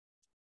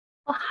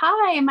Well,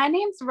 hi, my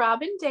name's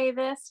Robin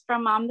Davis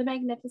from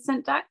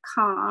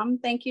momthemagnificent.com.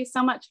 Thank you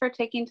so much for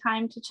taking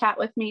time to chat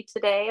with me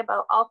today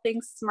about all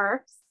things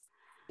Smurfs.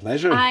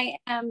 Pleasure. I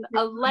am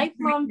a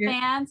lifelong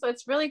fan, so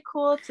it's really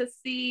cool to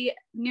see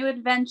new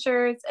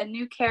adventures and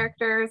new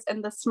characters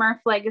and the Smurf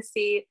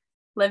legacy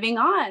living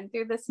on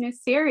through this new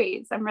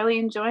series. I'm really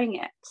enjoying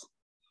it.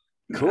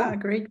 Cool.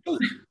 Great.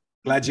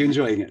 Glad you're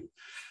enjoying it.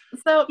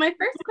 So my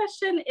first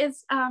question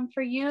is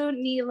for you,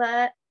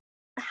 Neela.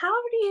 How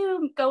do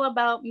you go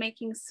about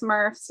making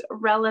Smurfs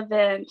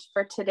relevant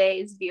for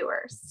today's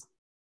viewers?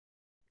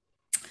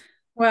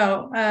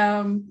 Well,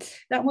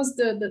 that was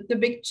the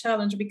big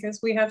challenge because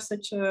we have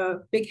such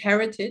a big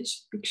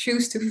heritage, big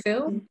shoes to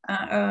fill,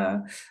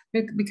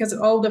 because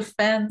all the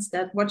fans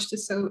that watched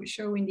the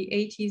show in the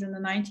 80s and the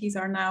 90s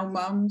are now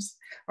moms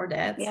or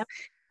dads. Yep.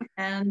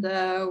 And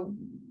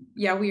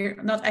yeah, we're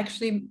not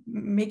actually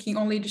making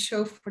only the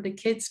show for the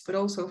kids, but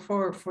also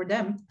for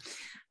them.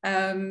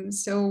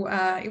 So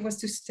it was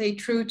to stay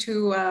true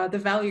to the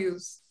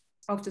values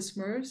of the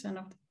Smurfs and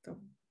of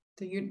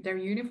their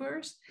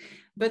universe,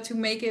 but to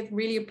make it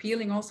really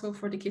appealing also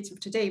for the kids of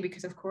today,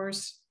 because of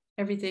course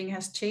everything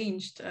has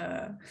changed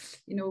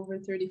over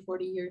 30,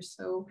 40 years.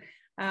 So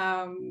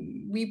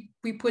we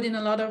put in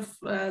a lot of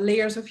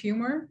layers of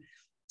humor,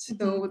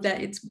 so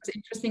that it's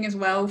interesting as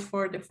well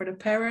for the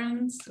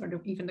parents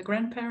or even the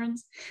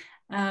grandparents.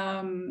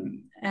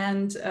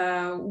 And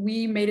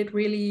we made it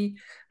really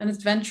an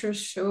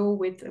adventurous show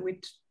with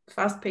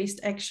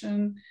fast-paced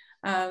action,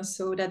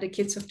 so that the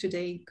kids of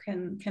today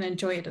can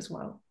enjoy it as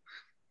well.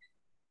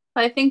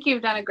 I think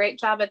you've done a great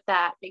job at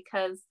that,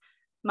 because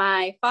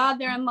my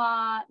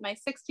father-in-law, my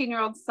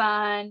 16-year-old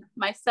son,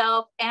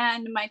 myself,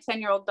 and my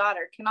 10-year-old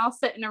daughter can all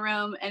sit in a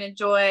room and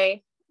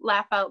enjoy,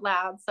 laugh out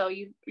loud. So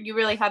you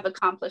really have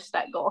accomplished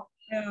that goal.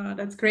 Yeah,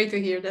 that's great to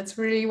hear. That's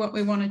really what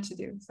we wanted to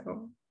do.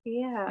 So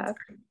yeah.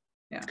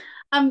 Yeah.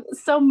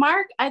 So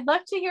Mark, I'd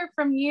love to hear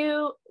from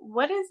you.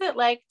 What is it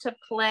like to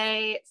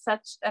play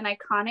such an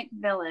iconic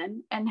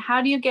villain, and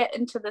how do you get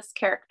into this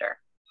character?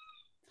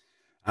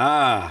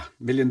 $1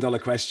 million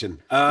question.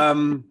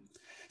 Well,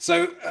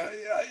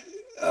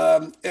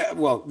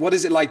 what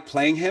is it like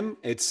playing him?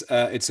 It's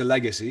a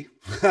legacy.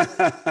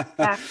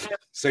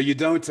 So you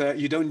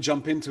don't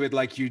jump into it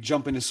like you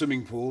jump in a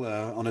swimming pool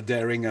on a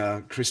daring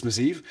Christmas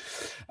Eve.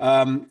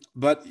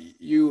 But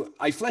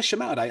I flesh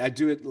him out. I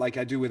do it like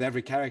I do with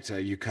every character.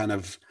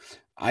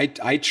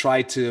 I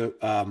try to,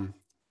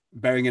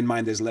 bearing in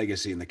mind there's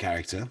legacy in the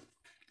character.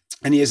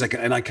 And he is like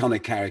an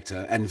iconic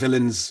character, and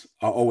villains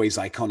are always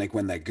iconic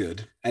when they're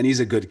good. And he's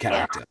a good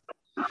character.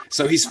 Yeah.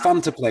 So he's fun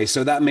to play.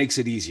 So that makes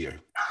it easier.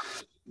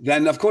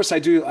 Then, of course, I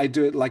do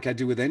it like I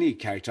do with any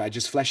character. I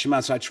just flesh him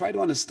out. So I try to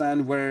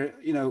understand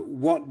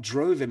what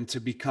drove him to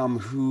become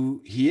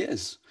who he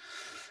is.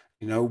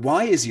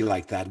 Why is he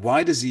like that?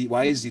 Why is he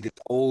this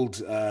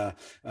old,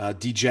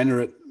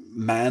 degenerate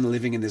man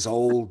living in this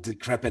old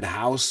decrepit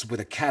house with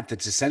a cat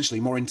that's essentially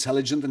more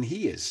intelligent than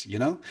he is,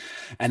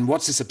 and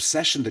what's this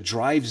obsession that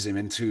drives him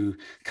into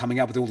coming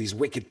up with all these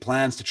wicked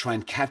plans to try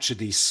and capture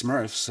these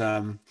Smurfs?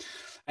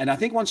 And I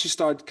think once you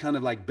start kind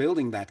of like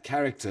building that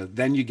character,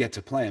 then you get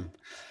to play him.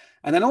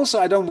 And then also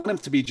I don't want him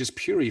to be just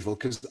pure evil,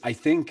 because I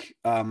think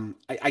I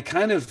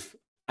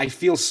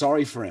feel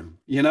sorry for him,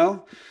 and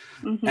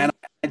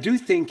I do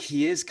think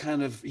he is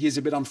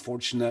a bit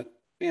unfortunate.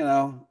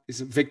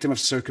 He's a victim of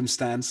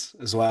circumstance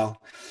as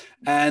well.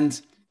 And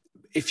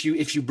if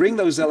you bring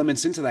those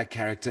elements into that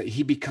character,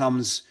 he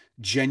becomes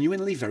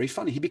genuinely very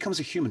funny. He becomes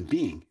a human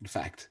being, in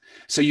fact.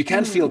 So you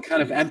can feel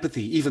kind of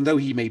empathy, even though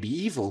he may be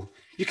evil.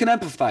 You can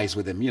empathize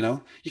with him,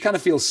 you kind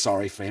of feel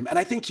sorry for him. And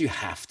I think you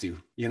have to,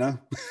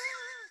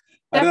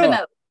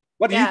 Definitely.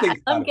 What do you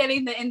think? I'm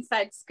getting the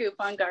inside scoop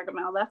on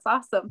Gargamel. That's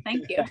awesome.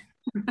 Thank you.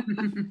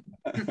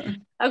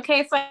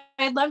 Okay, so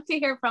I'd love to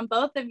hear from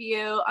both of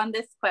you on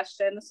this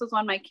question. This was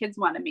one my kids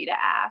wanted me to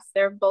ask.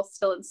 They're both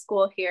still in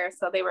school here,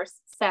 so they were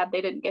sad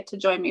they didn't get to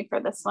join me for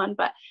this one.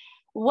 But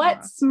what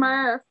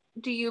Smurf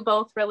do you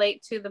both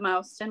relate to the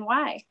most, and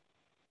why?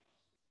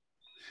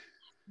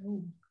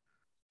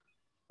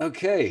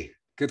 Okay.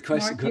 Good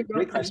question.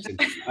 Great question.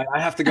 I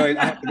have to go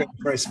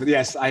first, but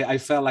yes, I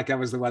felt like I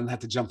was the one that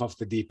had to jump off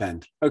the deep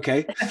end.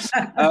 Okay.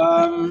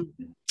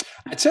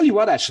 I tell you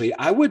what, actually,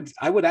 I would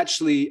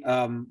actually,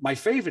 my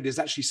favorite is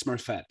actually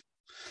Smurfette.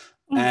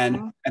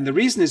 And the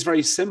reason is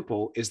very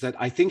simple, is that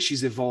I think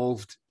she's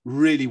evolved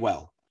really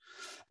well.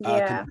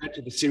 Compared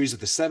to the series of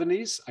the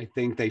 70s, I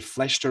think they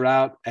fleshed her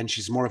out, and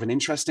she's more of an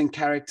interesting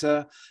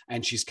character,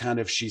 and she's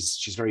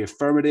very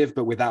affirmative,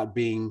 but without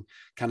being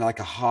kind of like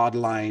a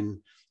hardline,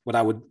 what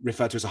I would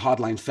refer to as a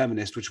hardline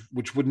feminist,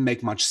 which wouldn't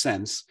make much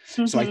sense.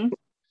 So I think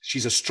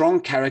she's a strong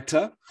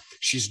character.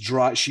 She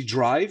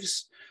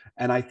drives,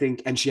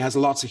 and she has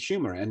lots of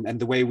humor, and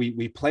the way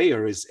we play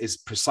her is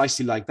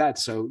precisely like that.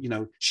 So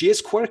she is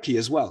quirky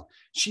as well.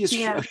 She is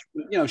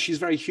she's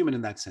very human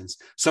in that sense.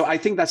 So I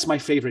think that's my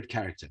favorite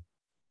character.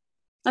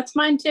 That's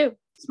mine too,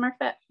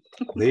 Smurfette.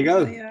 There you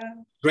go. Yeah.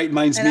 Great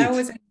minds meet. I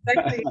was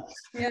exactly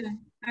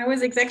I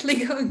was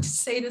exactly going to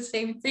say the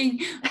same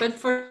thing, but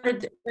for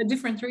a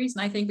different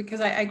reason, I think,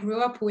 because I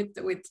grew up with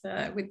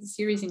the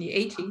series in the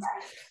 80s.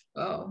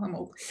 Oh, I'm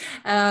old.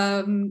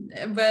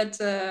 But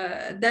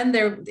then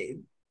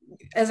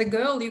as a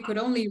girl, you could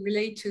only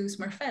relate to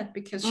Smurfette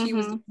because she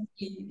was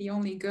the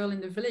only girl in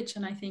the village,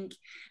 and I think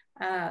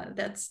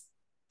that's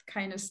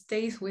kind of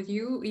stays with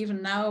you.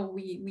 Even now,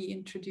 we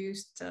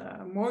introduced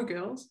more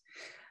girls,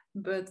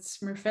 but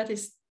Smurfette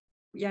is,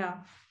 yeah,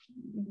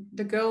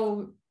 the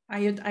girl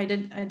I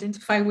didn't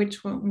identify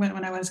which one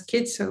when I was a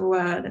kid, so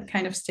that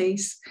kind of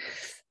stays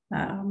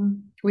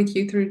with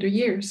you through the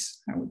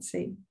years, I would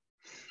say.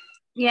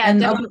 Yeah,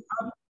 and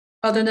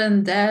other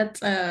than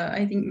that,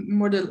 I think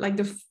more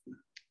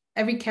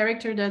every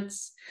character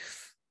that's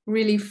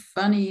really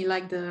funny,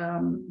 like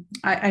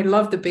I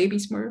love the baby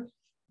Smurf.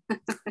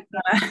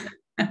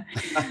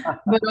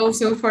 But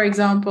also, for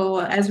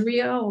example,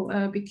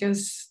 Azriel,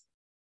 because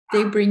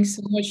they bring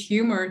so much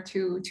humor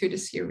to the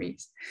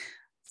series.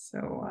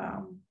 So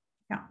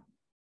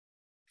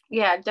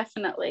yeah,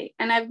 definitely.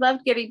 And I've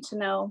loved getting to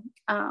know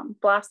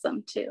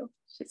Blossom too.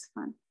 She's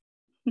fun.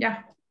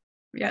 Yeah,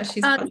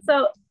 she's fun.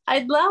 So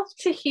I'd love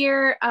to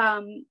hear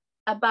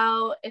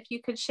about, if you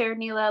could share,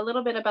 Neela, a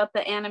little bit about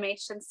the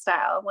animation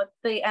style, what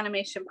the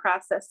animation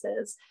process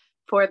is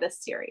for this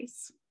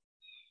series.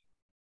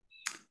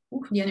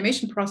 Ooh, the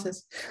animation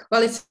process.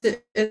 Well, it's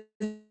a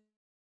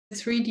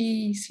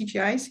 3D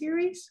CGI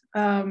series.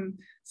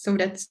 So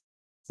that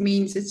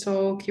means it's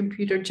all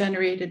computer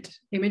generated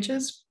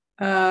images.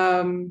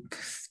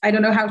 I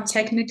don't know how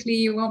technically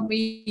you want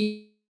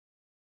me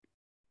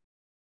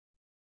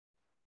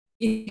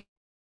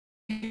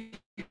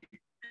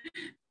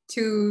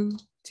to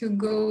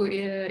go.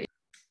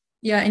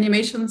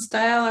 Animation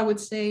style, I would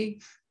say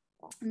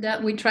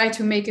that we try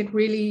to make it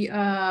really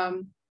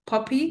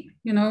poppy,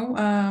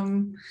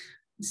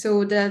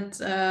 so that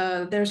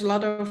there's a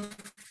lot of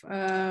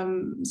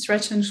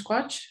stretch and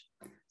squash,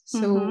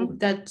 so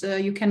that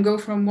you can go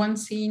from one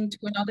scene to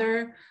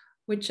another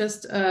with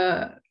just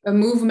a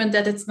movement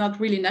that it's not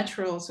really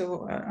natural.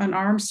 So an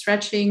arm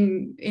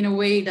stretching in a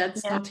way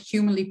that's not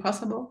humanly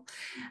possible.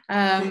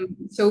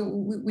 So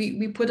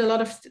we put a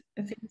lot of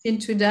things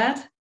into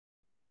that.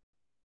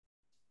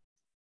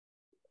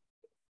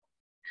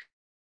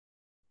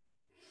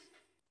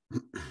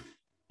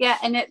 Yeah,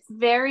 and it's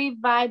very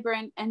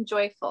vibrant and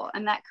joyful,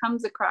 and that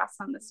comes across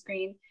on the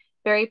screen.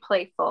 Very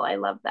playful. I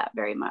love that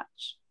very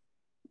much.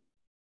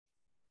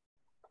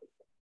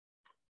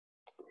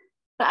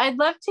 But I'd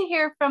love to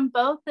hear from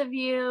both of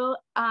you.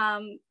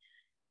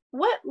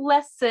 What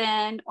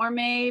lesson or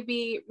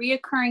maybe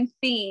reoccurring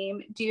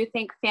theme do you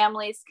think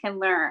families can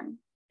learn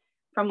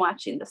from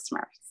watching the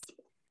Smurfs?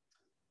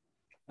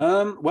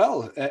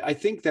 Well, I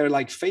think they're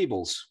like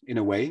fables in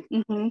a way.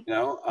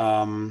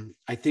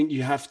 I think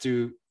you have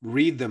to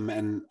read them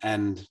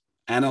and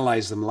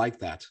analyze them like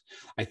that.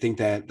 I think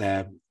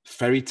they're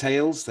fairy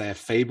tales, they're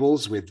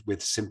fables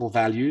with simple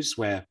values,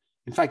 where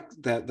in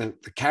fact the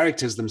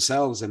characters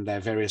themselves and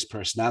their various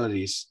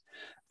personalities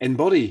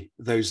embody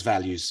those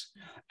values.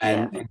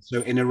 And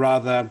so in a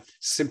rather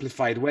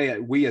simplified way,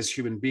 we as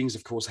human beings,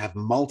 of course, have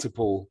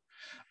multiple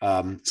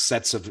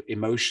sets of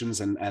emotions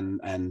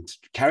and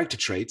character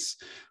traits.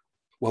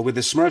 Well, with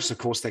the Smurfs, of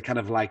course, they're kind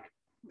of like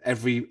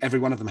every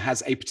one of them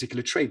has a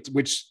particular trait,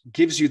 which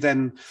gives you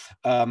then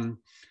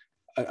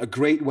a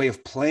great way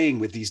of playing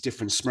with these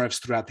different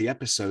Smurfs throughout the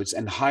episodes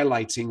and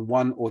highlighting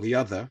one or the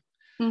other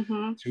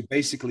to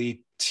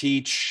basically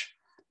teach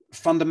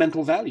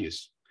fundamental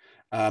values.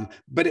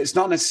 But it's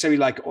not necessarily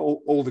like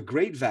all the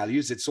great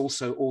values. It's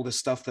also all the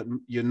stuff that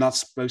you're not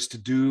supposed to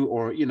do,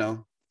 or,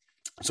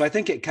 so I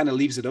think it kind of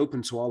leaves it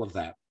open to all of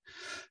that.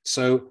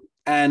 So,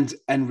 and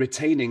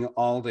retaining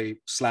all the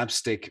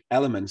slapstick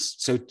elements.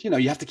 So,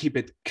 you have to keep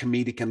it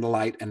comedic and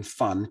light and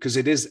fun because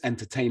it is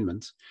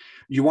entertainment.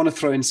 You want to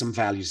throw in some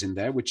values in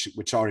there,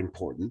 which are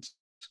important,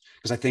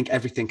 because I think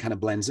everything kind of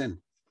blends in.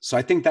 So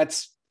I think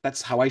that's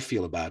how I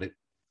feel about it,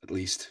 at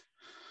least.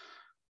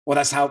 Well,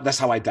 that's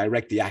how I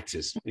direct the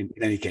actors. In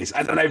any case,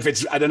 I don't know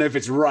if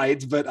it's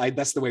right, but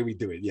that's the way we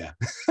do it. Yeah.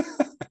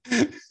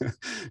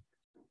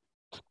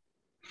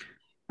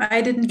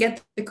 I didn't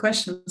get the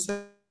question.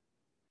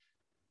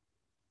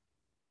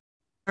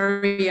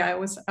 Sorry, I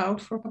was out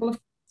for a couple of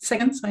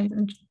seconds.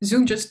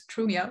 Zoom just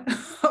threw me out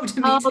of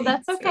the meeting. Oh,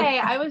 that's okay.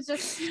 I was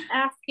just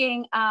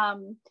asking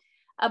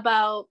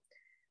about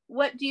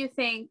what do you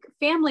think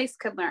families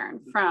could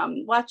learn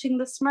from watching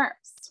the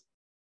Smurfs?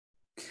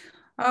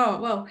 Oh,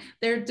 well,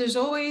 there's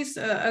always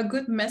a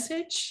good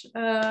message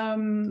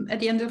at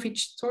the end of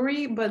each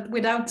story, but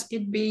without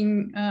it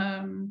being,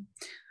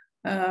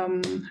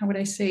 how would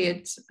I say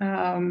it?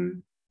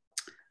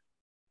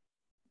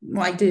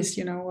 Like this,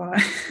 I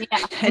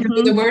don't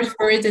know the word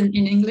for it in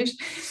English,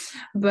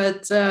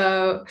 but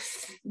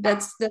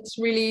that's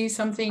really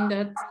something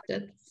that's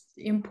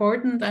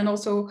important. And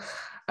also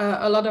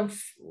a lot of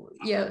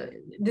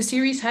the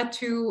series had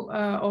to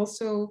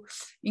also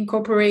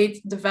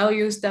incorporate the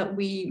values that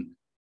we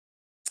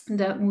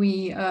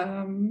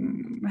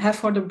have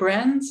for the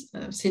brand,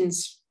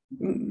 since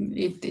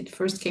it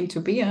first came to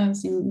be,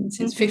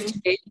 since 50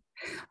 days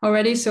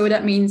already. So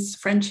that means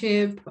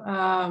friendship,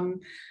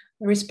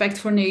 respect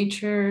for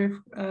nature,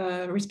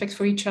 respect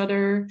for each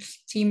other,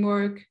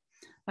 teamwork.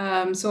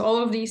 So all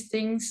of these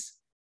things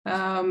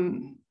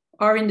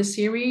are in the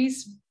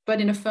series,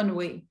 but in a fun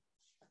way.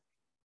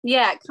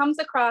 Yeah, it comes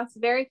across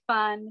very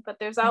fun, but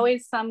there's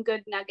always some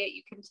good nugget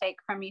you can take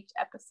from each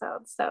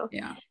episode. So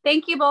yeah,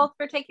 thank you both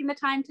for taking the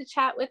time to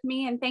chat with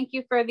me, and thank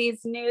you for these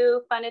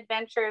new fun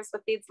adventures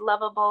with these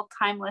lovable,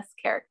 timeless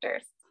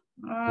characters.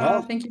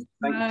 Well, thank you.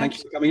 Thank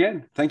you for coming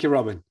in. Thank you,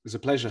 Robin. It was a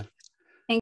pleasure.